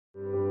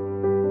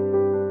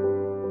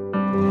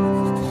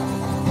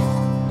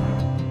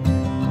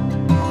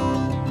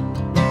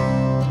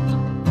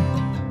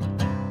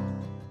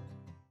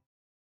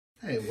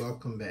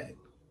welcome back.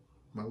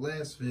 My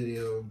last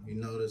video, you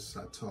notice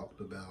I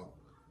talked about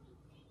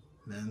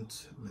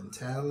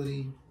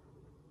mentality,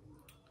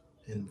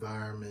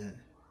 environment,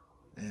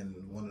 and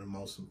one of the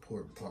most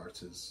important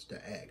parts is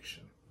the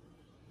action.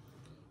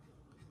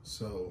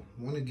 So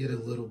I want to get a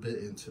little bit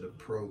into the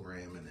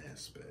programming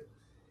aspect.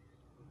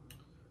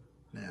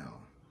 Now,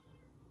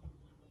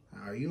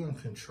 are you in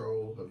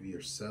control of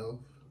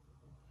yourself,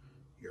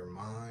 your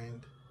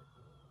mind?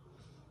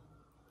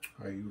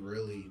 Are you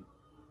really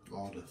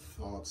all the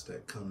thoughts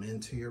that come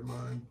into your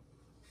mind?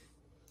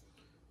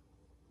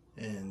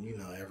 And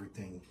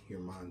everything your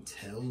mind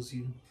tells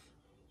you,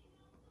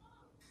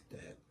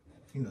 that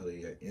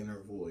your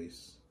inner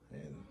voice,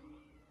 and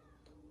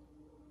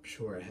I'm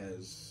sure it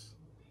has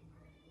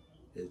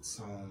its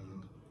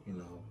own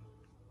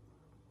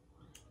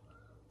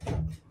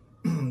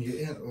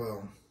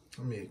well,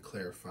 let me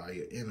clarify.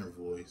 Your inner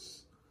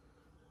voice,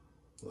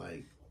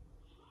 like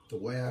the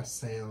way I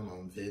sound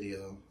on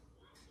video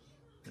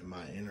and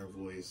my inner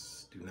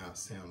voice, do not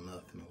sound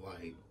nothing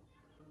alike.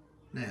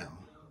 Now,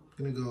 I'm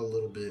going to go a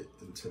little bit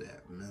into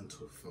that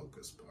mental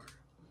focus part.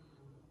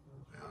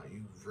 Now, are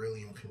you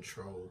really in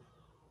control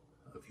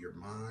of your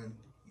mind,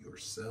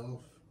 yourself?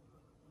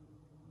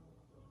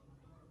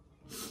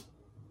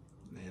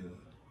 And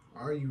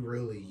are you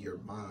really your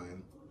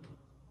mind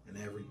and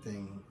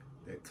everything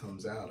that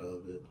comes out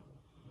of it?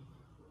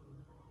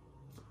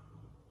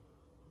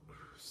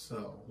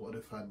 So, what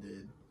if I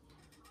did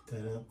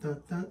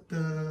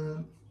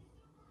da-da-da-da-da,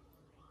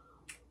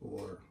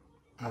 or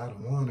I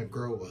don't want to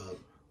grow up?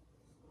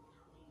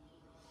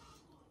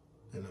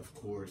 And of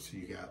course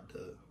you got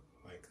the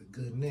like a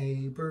good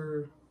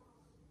neighbor.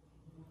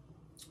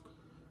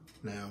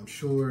 Now I'm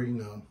sure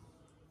y'all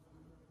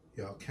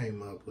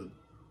came up with,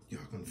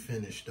 y'all can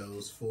finish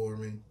those for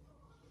me.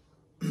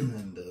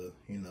 And the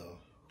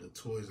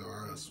Toys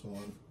R Us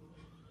one,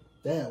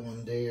 that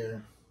one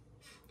there,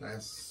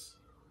 that's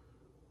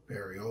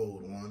very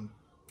old one.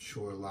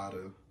 Sure, a lot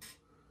of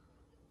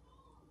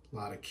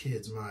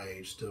kids my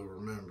age still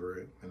remember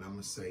it, and I'm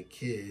gonna say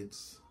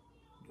kids,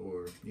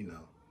 or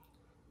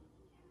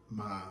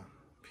my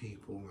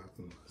people, I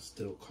can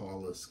still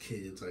call us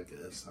kids, I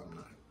guess. I'm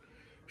not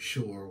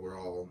sure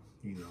we're all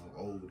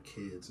old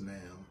kids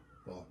now.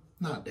 Well,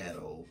 not that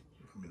old,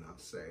 I'll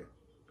say.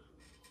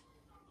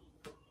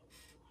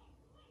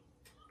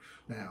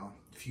 Now,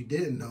 if you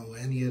didn't know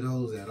any of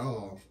those at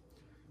all,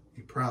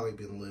 you've probably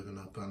been living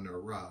up under a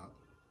rock.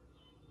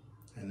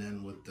 And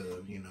then with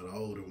the, the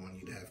older one,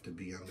 you'd have to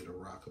be under the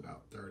rock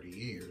about 30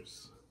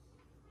 years.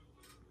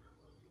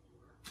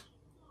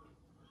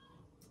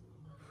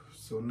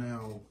 So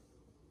now,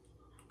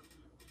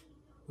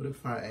 what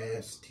if I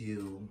asked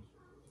you,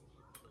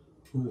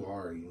 who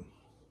are you?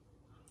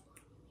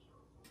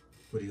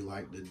 What do you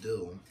like to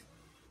do?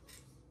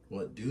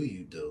 What do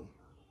you do?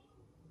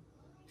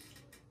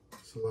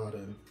 It's a lot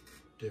of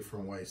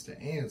different ways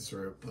to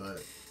answer it,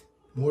 but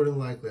more than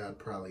likely I'd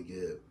probably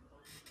get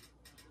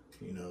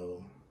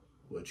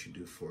what you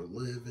do for a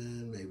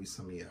living, maybe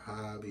some of your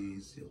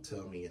hobbies. You'll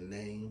tell me your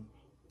name.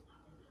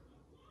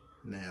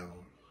 Now,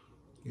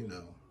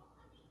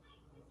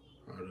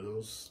 are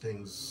those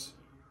things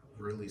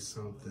really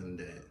something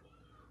that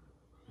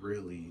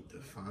really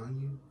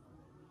define you?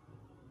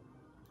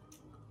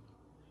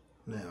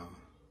 Now,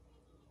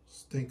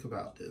 just think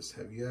about this.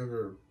 Have you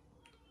ever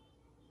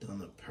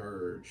done a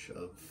purge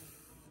of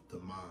the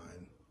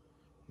mind?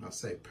 When I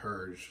say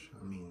purge,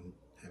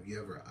 have you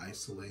ever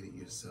isolated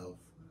yourself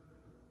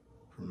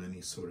from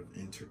any sort of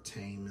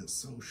entertainment,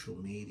 social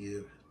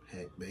media,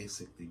 heck,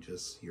 basically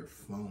just your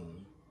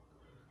phone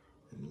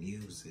and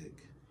music,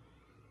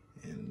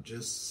 and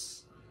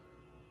just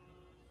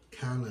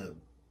kind of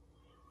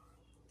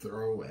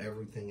throw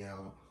everything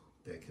out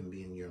that can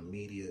be in your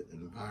immediate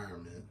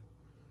environment?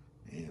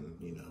 And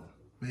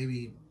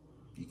maybe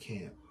you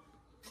can't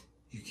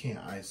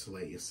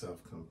isolate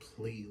yourself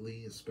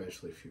completely,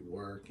 especially if you're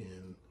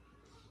working.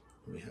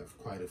 We have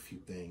quite a few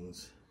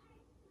things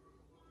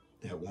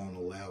that won't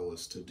allow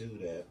us to do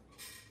that.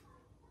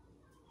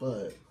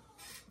 But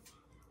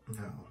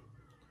now,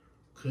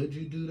 could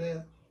you do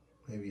that?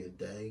 Maybe a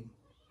day,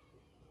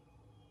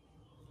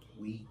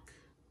 week,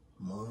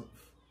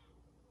 month?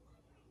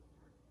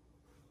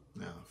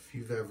 Now, if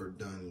you've ever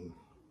done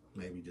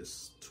maybe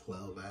just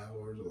 12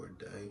 hours or a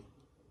day,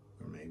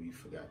 or maybe you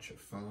forgot your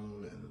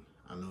phone, and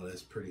I know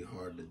that's pretty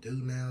hard to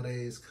do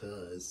nowadays,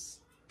 because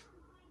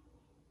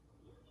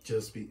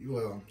just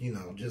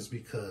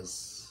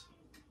because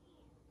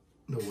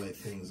the way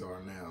things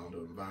are now, the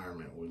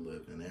environment we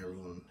live in,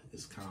 everyone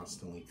is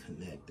constantly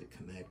connected.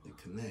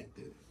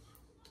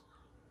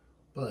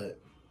 But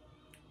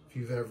if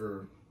you've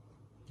ever,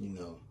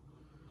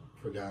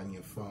 forgotten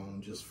your phone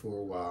just for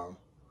a while,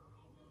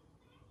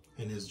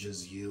 and it's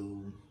just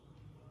you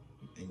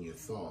and your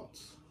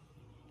thoughts,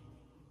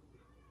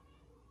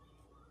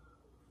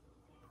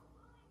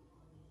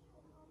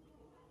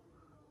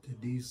 did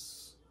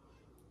these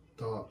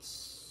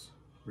thoughts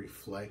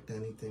reflect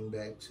anything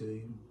back to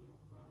you?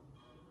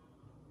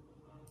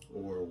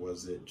 Or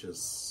was it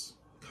just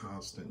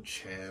constant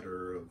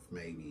chatter of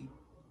maybe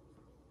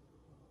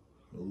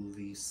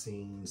movie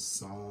scenes,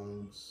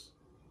 songs.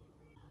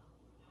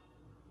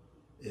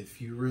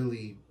 If you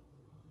really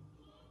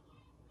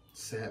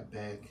sat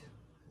back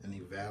and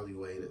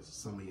evaluated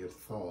some of your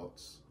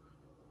thoughts,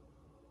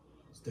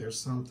 is there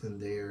something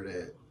there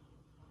that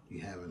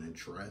you haven't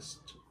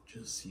addressed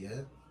just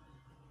yet?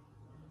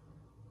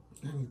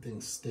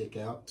 Anything stick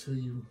out to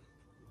you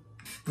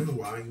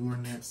while you were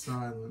in that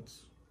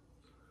silence?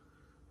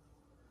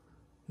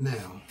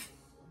 Now,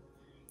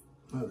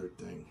 another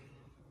thing,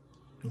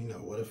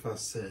 what if I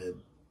said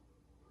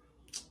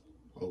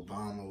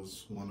Obama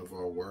was one of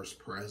our worst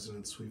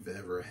presidents we've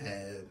ever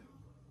had?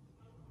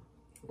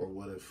 Or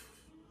what if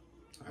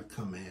I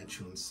come at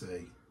you and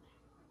say,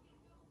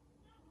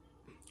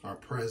 our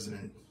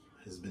president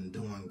has been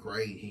doing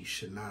great, he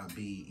should not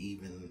be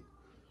even,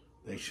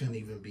 they shouldn't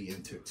even be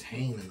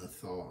entertaining the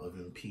thought of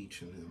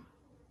impeaching him.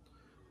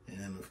 And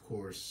then of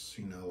course,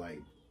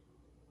 like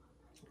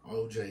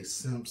O.J.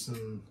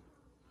 Simpson,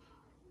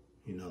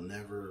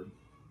 never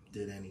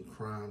did any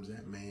crimes.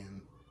 That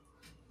man,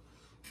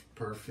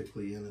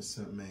 perfectly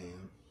innocent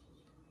man.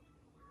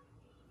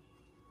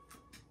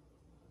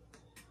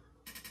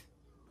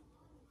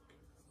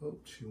 Oh,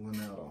 she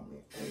went out on me.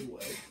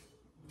 Anyway,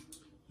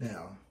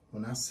 now,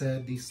 when I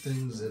said these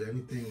things,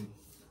 did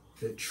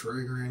that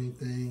trigger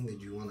anything?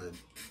 Did you want to,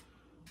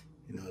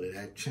 did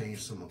that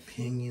change some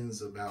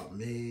opinions about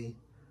me?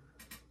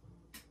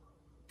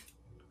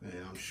 And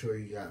I'm sure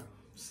you got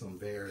some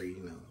very,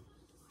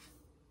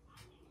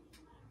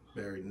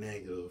 very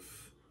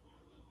negative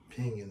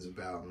opinions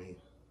about me.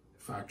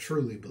 If I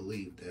truly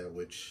believe that,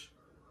 which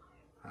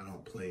I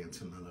don't play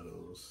into none of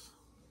those.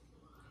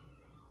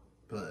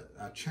 But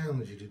I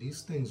challenge you, do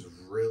these things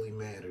really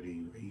matter to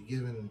you? Are you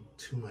giving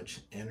too much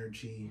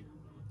energy,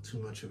 too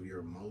much of your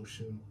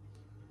emotion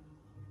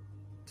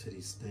to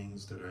these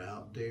things that are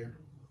out there?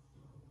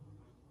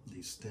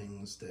 These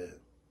things that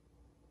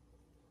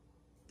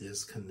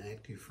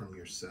disconnect you from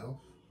yourself?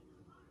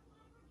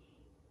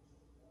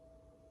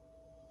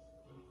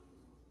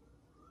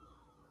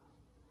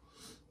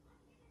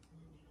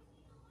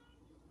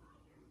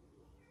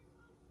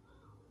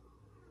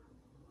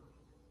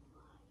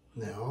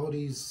 Now, all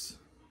these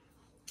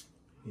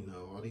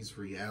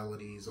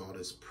realities, all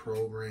this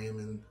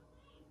programming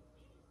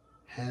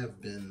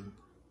have been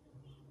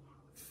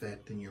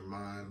affecting your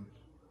mind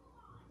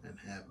and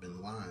have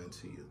been lying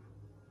to you.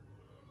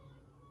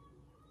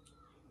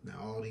 Now,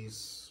 all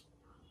these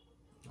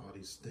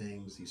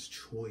things, these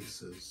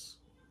choices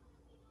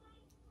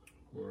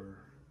were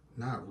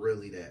not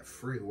really that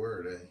free,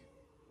 were they?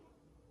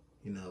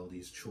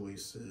 These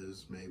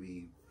choices,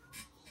 maybe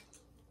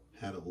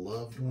had a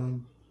loved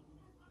one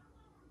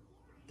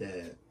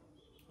that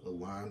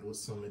aligned with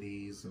some of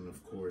these, and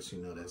of course,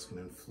 that's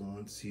going to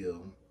influence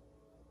you.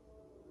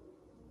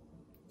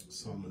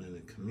 Someone in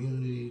the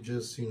community,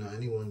 just,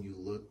 anyone you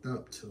looked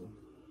up to.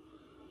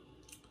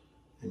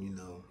 And,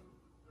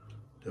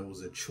 there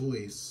was a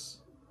choice,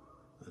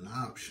 an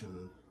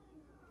option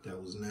that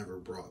was never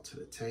brought to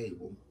the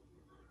table.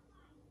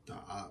 The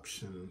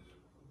option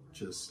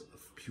just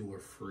of pure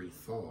free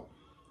thought.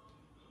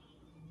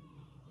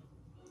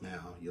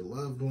 Now, your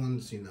loved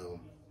ones,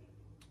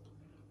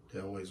 they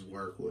always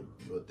work with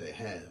what they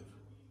have.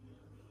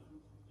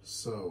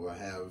 So I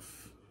have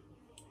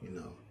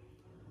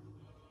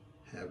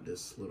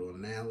this little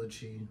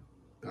analogy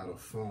about a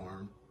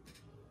farm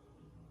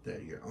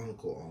that your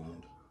uncle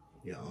owned.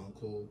 Your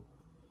uncle,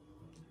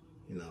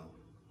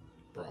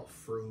 brought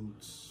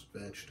fruits,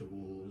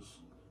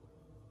 vegetables,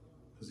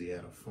 because he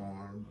had a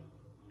farm.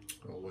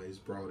 Always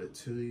brought it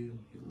to you.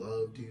 He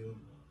loved you.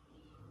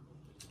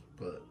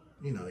 But,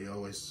 he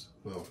always,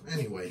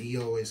 he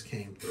always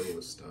came through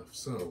with stuff.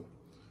 So,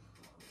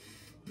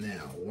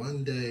 now,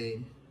 one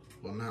day,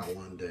 well, not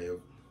one day,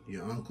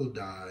 your uncle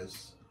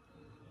dies.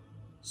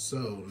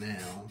 So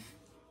now,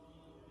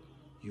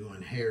 you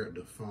inherit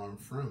the farm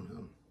from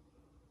him.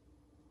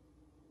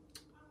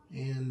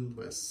 And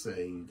let's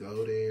say you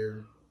go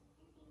there,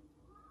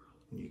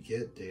 you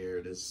get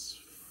there, this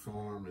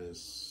farm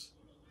is,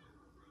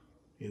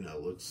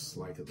 looks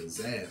like a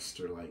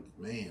disaster. Like,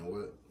 man,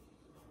 what?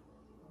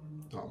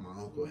 Thought my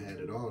uncle had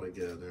it all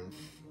together.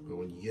 But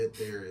when you get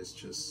there, it's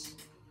just,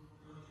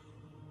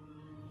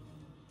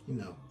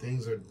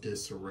 things are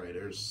disarray.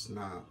 There's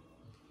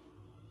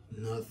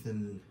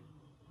nothing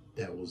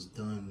that was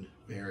done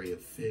very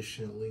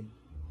efficiently.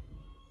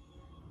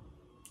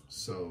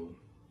 So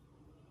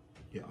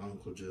your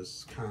uncle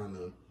just kind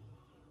of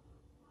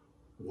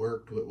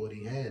worked with what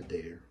he had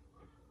there.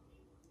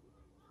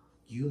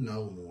 You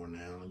know more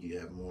now. You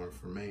have more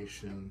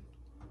information.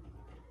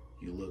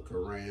 You look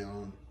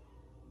around.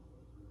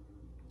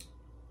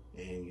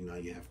 And,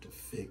 you have to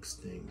fix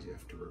things. You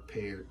have to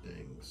repair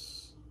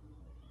things.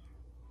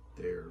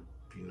 Your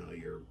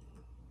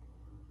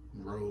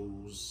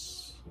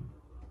rows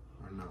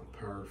are not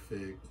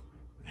perfect.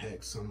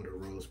 Heck, some of the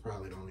rows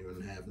probably don't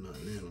even have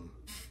nothing in them.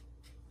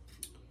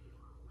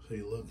 So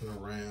you're looking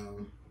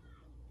around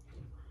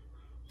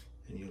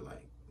and you're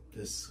like,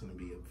 this is going to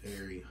be a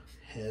very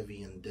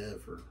heavy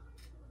endeavor.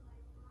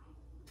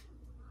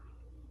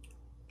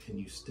 Can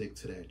you stick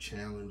to that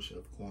challenge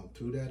of going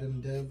through that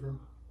endeavor?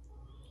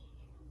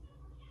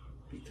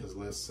 Because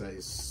let's say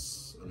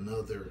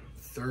another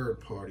third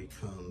party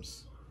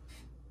comes,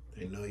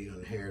 they know you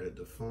inherited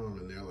the farm,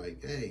 and they're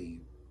like,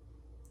 hey,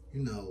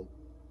 you know,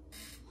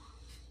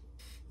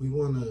 we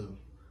want to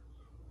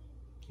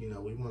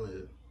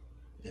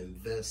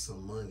invest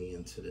some money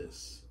into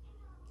this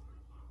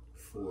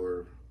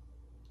for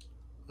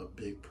a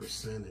big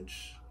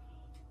percentage.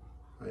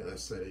 Like,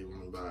 let's say they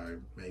want to buy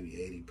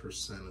maybe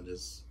 80% of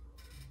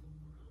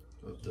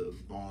the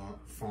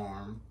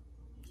farm,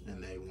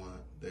 and they were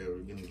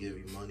going to give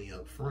you money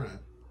up front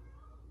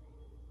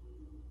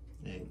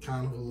and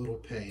kind of a little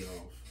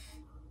payoff.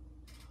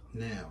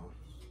 Now,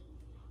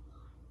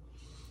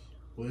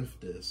 with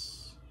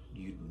this,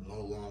 you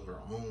no longer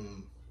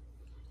own,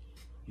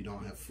 you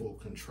don't have full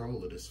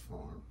control of this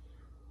farm.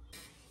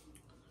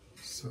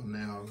 So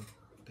now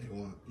they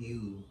want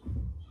you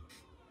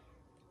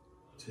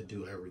to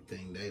do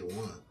everything they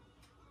want.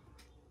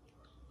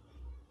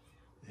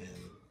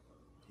 And,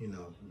 you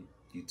know,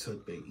 you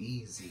took the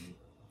easy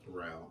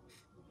route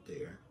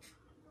there.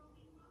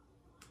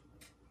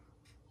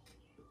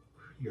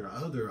 Your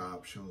other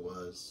option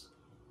was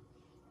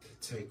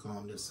to take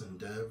on this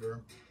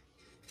endeavor,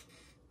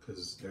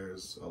 because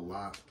there's a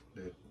lot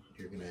that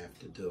you're gonna have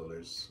to do.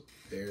 It's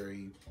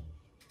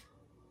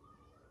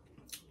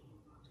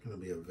gonna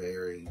be a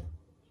very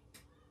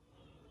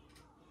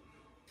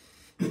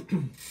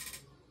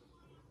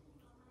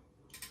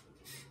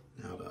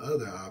Now the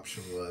other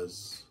option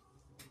was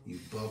you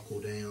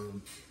buckle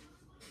down,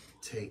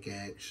 take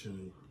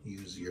action,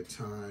 use your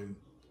time,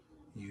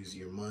 use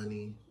your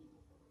money,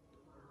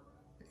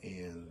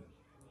 and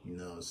you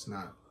know, it's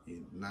not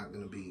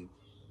gonna be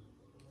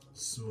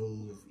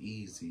smooth,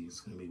 easy. It's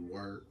gonna be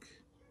work.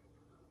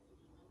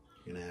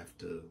 You're gonna have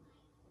to,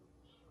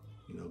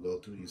 you know, go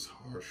through these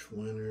harsh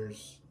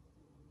winters.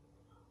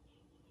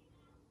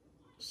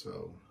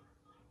 So,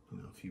 you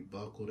know, if you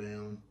buckle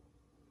down,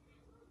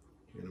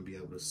 you're gonna be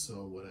able to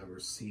sow whatever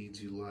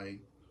seeds you like,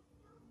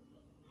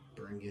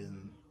 bring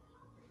in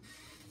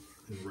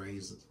and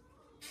raise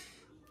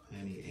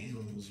any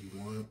animals you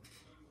want.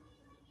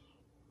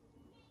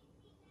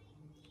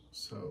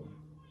 So,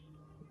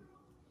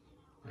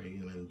 are you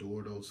gonna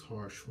endure those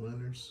harsh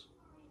winters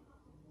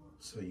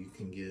so you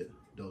can get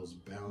those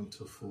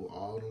bountiful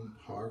autumn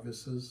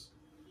harvests?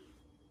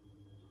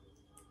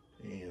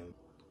 And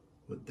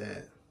with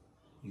that,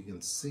 you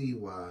can see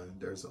why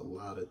there's a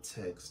lot of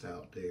text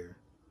out there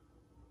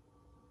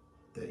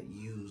that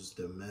use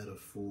the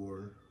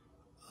metaphor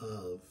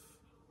of,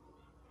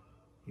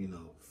 you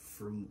know,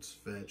 fruits,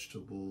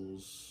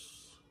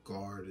 vegetables,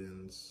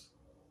 gardens,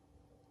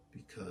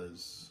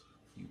 because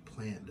you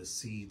plant the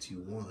seeds you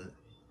want,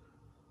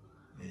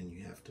 and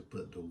you have to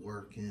put the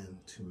work in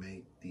to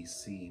make these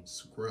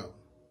seeds grow.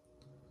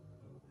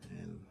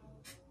 And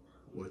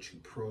what you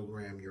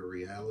program your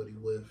reality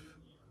with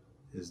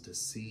is the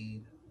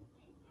seed.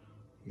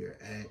 Your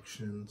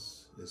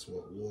actions is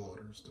what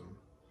waters them.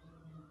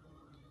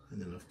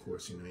 And then, of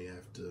course, you know, you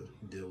have to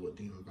deal with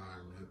the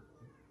environment.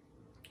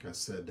 Like I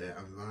said, that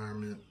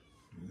environment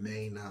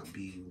may not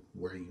be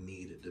where you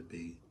need it to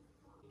be.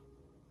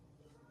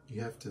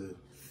 You have to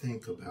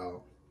think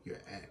about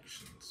your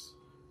actions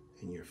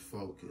and your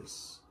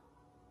focus.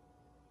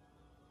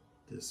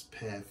 This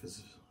path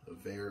is a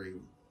very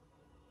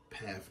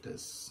path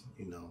that's,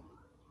 you know,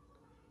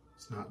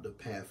 it's not the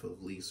path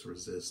of least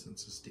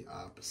resistance, it's the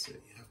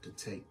opposite. You have to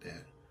take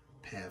that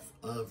path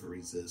of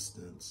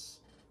resistance,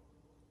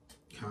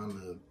 kind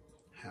of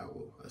how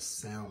a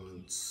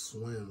salmon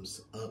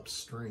swims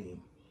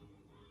upstream.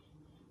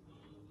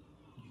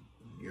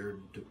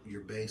 You're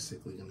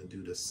basically going to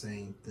do the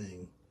same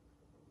thing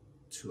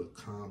to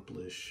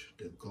accomplish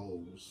the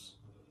goals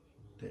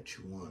that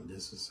you want.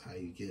 This is how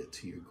you get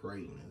to your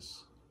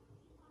greatness.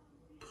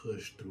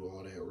 Push through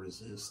all that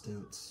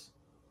resistance.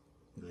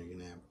 You know, you're going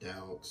to have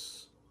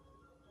doubts.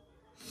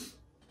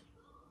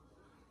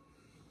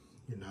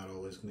 You're not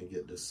always going to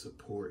get the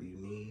support you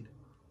need.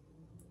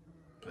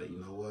 But you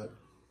know what?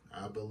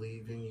 I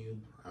believe in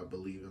you. I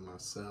believe in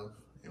myself.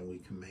 And we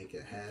can make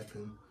it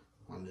happen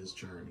on this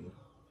journey.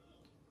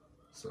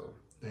 So,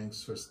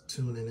 thanks for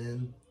tuning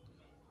in.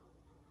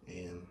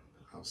 And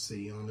I'll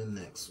see you on the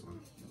next one.